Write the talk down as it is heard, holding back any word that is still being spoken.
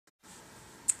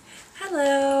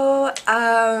Hello!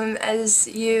 As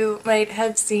you might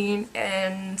have seen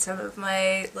in some of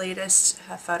my latest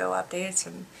photo updates,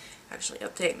 I'm actually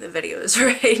updating the videos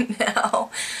right now.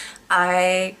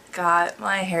 I got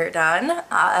my hair done.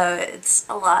 It's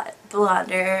a lot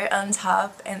blonder on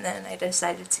top, and then I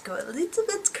decided to go a little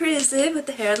bit crazy with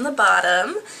the hair on the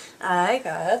bottom. I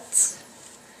got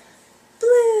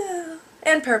blue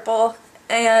and purple,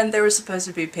 and there was supposed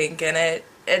to be pink in it.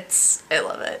 I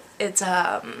love it. It's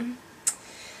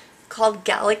called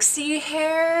Galaxy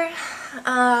hair.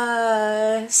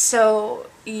 So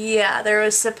yeah, there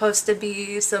was supposed to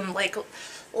be some like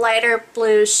lighter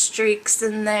blue streaks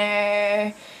in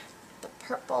there. The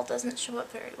purple doesn't show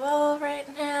up very well right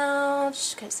now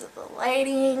just because of the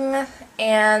lighting.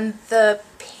 And the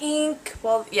pink,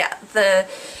 well yeah, the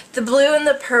blue and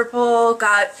the purple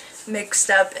got mixed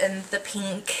up in the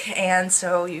pink, and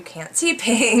so you can't see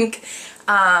pink.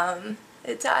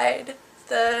 It dyed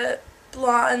the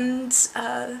blonde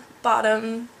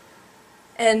bottom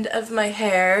end of my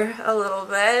hair a little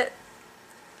bit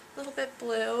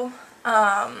blue.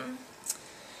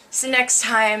 So next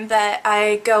time that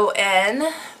I go in,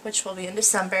 which will be in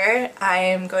December, I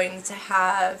am going to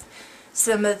have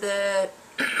some of the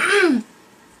I'm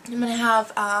gonna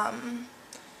have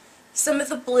some of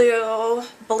the blue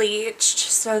bleached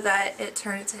so that it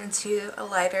turns into a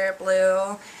lighter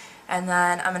blue, and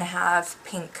then I'm gonna have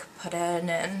pink put in,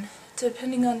 and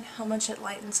depending on how much it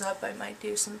lightens up, I might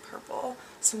do some purple,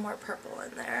 some more purple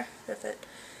in there if it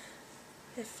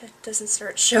doesn't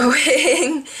start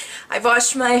showing. I've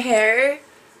washed my hair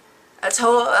a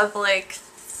total of like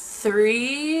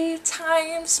 3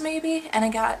 times maybe, and I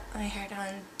got my hair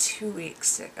done 2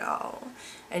 weeks ago.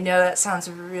 I know that sounds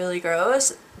really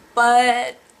gross,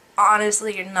 but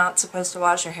honestly you're not supposed to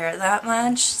wash your hair that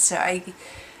much, so I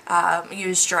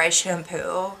use dry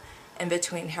shampoo in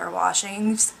between hair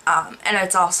washings, and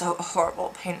it's also a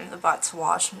horrible pain in the butt to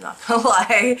wash, I'm not gonna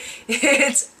lie.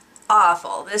 It's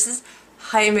awful. This is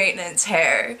high maintenance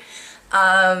hair.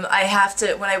 I have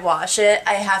to, when I wash it,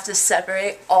 I have to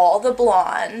separate all the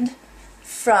blonde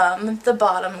from the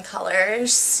bottom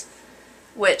colors,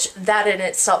 which that in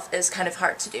itself is kind of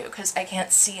hard to do because I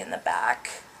can't see in the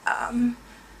back.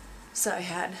 So I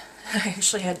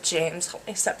actually had James help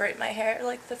me separate my hair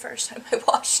like the first time I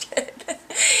washed it.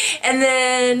 And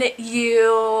then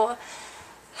you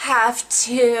have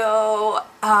to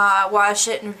wash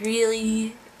it in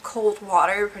really cold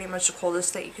water, pretty much the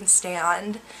coldest that you can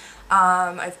stand.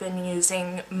 I've been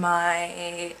using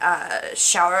my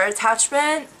shower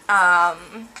attachment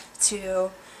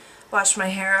to wash my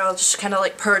hair. I'll just kind of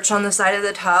like perch on the side of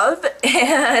the tub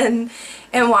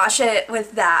and wash it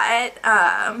with that.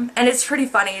 And it's pretty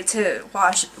funny to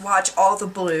watch all the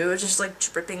blue just like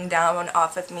dripping down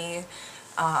off of me.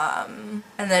 And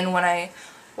then when I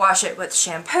wash it with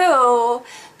shampoo,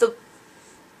 the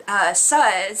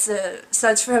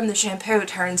suds from the shampoo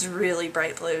turns really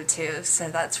bright blue too, so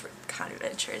that's kind of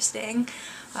interesting.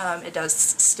 It does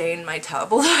stain my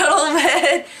tub a little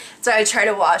bit, so I try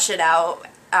to wash it out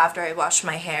after I wash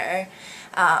my hair.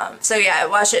 So yeah, I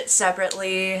wash it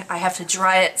separately, I have to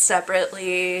dry it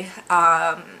separately,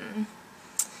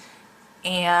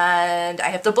 and I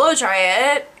have to blow dry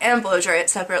it and blow dry it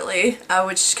separately,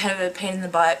 which is kind of a pain in the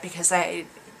butt because I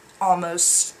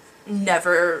almost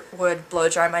never would blow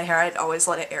dry my hair. I'd always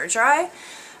let it air dry.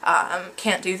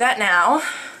 Can't do that now.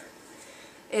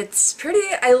 It's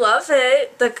pretty, I love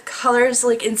it. The color is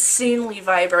like insanely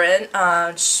vibrant,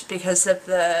 just because of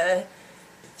the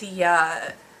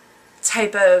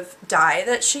type of dye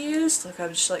that she used. Look, I'm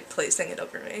just like placing it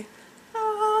over me.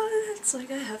 It's like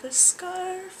I have a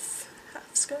scarf.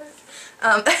 Half scarf.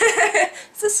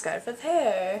 It's a scarf of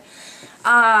hair.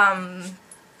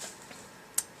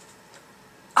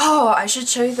 Oh, I should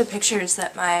show you the pictures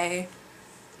that my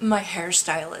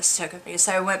hairstylist took of me.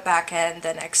 So I went back in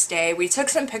the next day. We took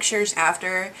some pictures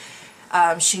after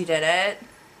she did it,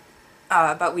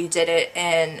 but we did it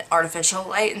in artificial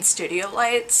light and studio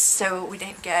lights, so we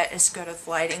didn't get as good of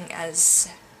lighting as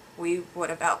we would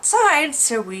have outside,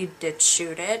 so we did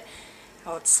shoot it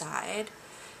outside.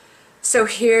 So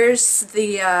here's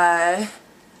the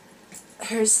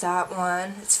here's that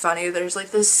one. It's funny, there's like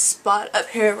this spot up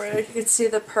here where you can see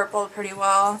the purple pretty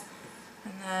well,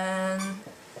 and then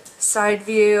side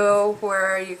view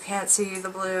where you can't see the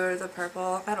blue or the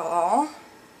purple at all.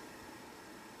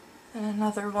 And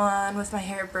another one with my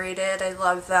hair braided. I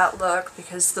love that look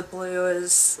because the blue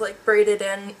is like braided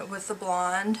in with the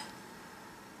blonde.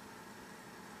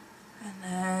 And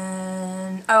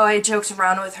then, oh, I joked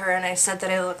around with her and I said that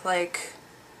I look like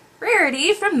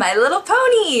Rarity from My Little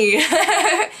Pony,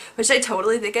 which I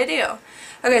totally think I do.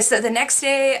 Okay, so the next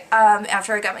day,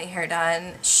 after I got my hair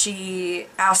done, she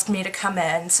asked me to come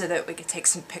in so that we could take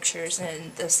some pictures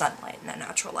in the sunlight and the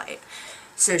natural light.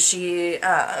 So she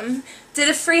did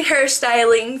a free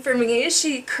hairstyling for me.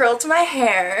 She curled my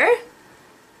hair.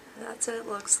 That's what it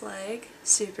looks like.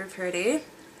 Super pretty.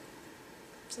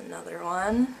 There's another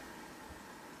one.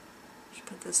 She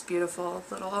put this beautiful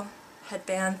little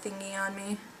headband thingy on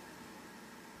me.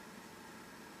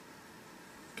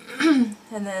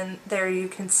 And then there you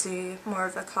can see more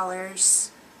of the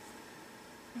colors,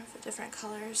 more of the different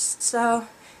colors. So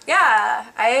yeah,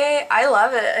 I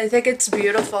love it. I think it's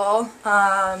beautiful.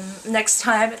 Next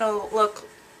time it'll look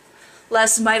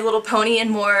less My Little Pony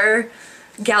and more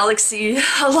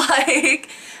Galaxy-like.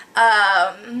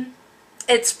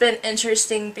 It's been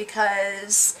interesting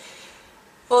because,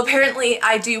 well, apparently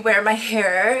I do wear my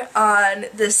hair on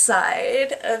this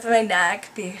side of my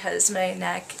neck because my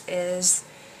neck is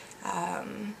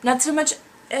not so much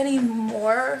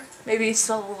anymore, maybe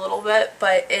still a little bit,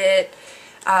 but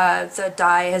the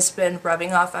dye has been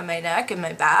rubbing off on my neck and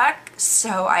my back,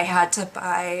 so I had to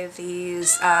buy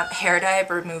these hair dye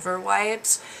remover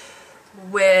wipes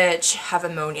which have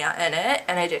ammonia in it,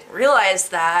 and I didn't realize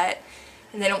that,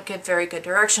 and they don't give very good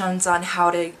directions on how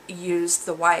to use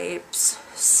the wipes,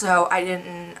 so I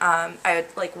didn't, I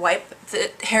would like wipe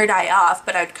the hair dye off,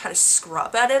 but I would kind of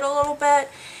scrub at it a little bit,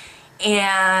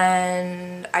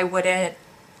 and I wouldn't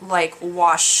like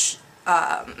wash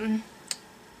the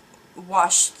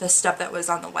stuff that was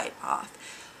on the wipe off.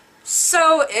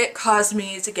 So it caused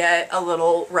me to get a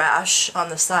little rash on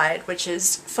the side, which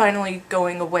is finally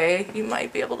going away. You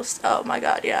might be able to, oh my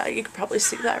god, yeah, you could probably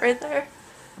see that right there.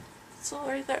 It's all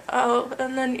right there. Oh,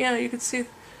 and then yeah, you can see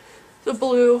the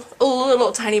blue a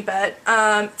little tiny bit.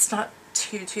 It's not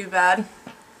too bad.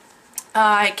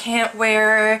 I can't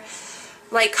wear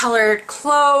light colored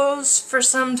clothes for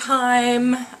some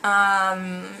time.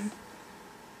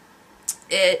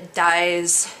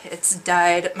 It's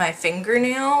dyed my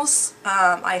fingernails.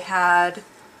 I had,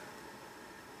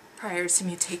 prior to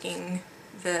me taking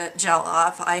the gel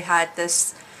off, I had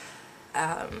this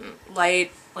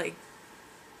light, like,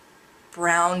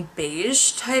 brown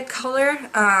beige type color.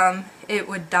 It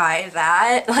would dye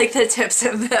that, like the tips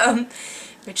of them,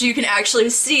 which you can actually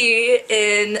see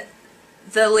in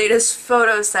the latest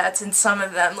photo sets in some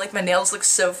of them. Like, my nails look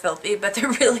so filthy, but they're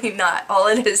really not. All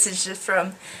it is just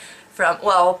from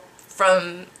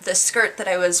the skirt that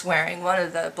I was wearing, one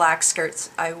of the black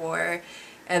skirts I wore,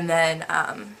 and then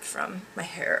from my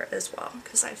hair as well,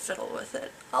 because I fiddle with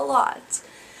it a lot.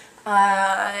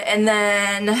 And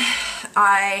then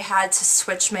I had to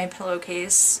switch my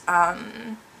pillowcase.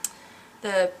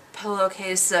 The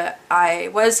pillowcase that I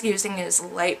was using is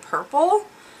light purple,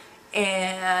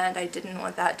 and I didn't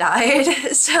want that dyed,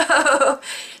 so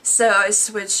I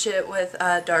switched it with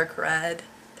a dark red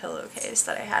pillowcase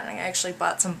that I had, and I actually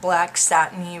bought some black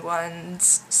satiny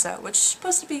ones, which is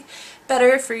supposed to be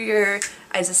better for your,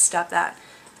 I just stopped that.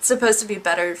 It's supposed to be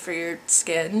better for your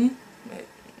skin.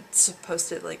 It's supposed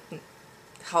to like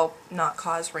help not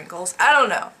cause wrinkles. I don't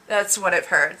know. That's what I've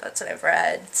heard. That's what I've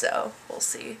read. So we'll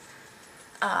see.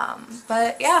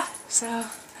 But yeah, so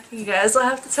you guys will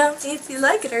have to tell me if you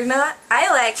like it or not. I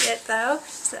like it though.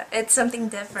 So it's something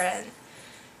different.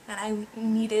 And I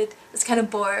was kind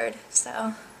of bored,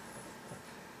 so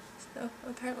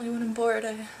apparently when I'm bored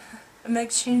I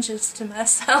make changes to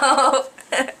myself.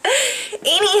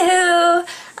 Anywho,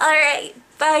 alright,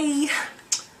 bye!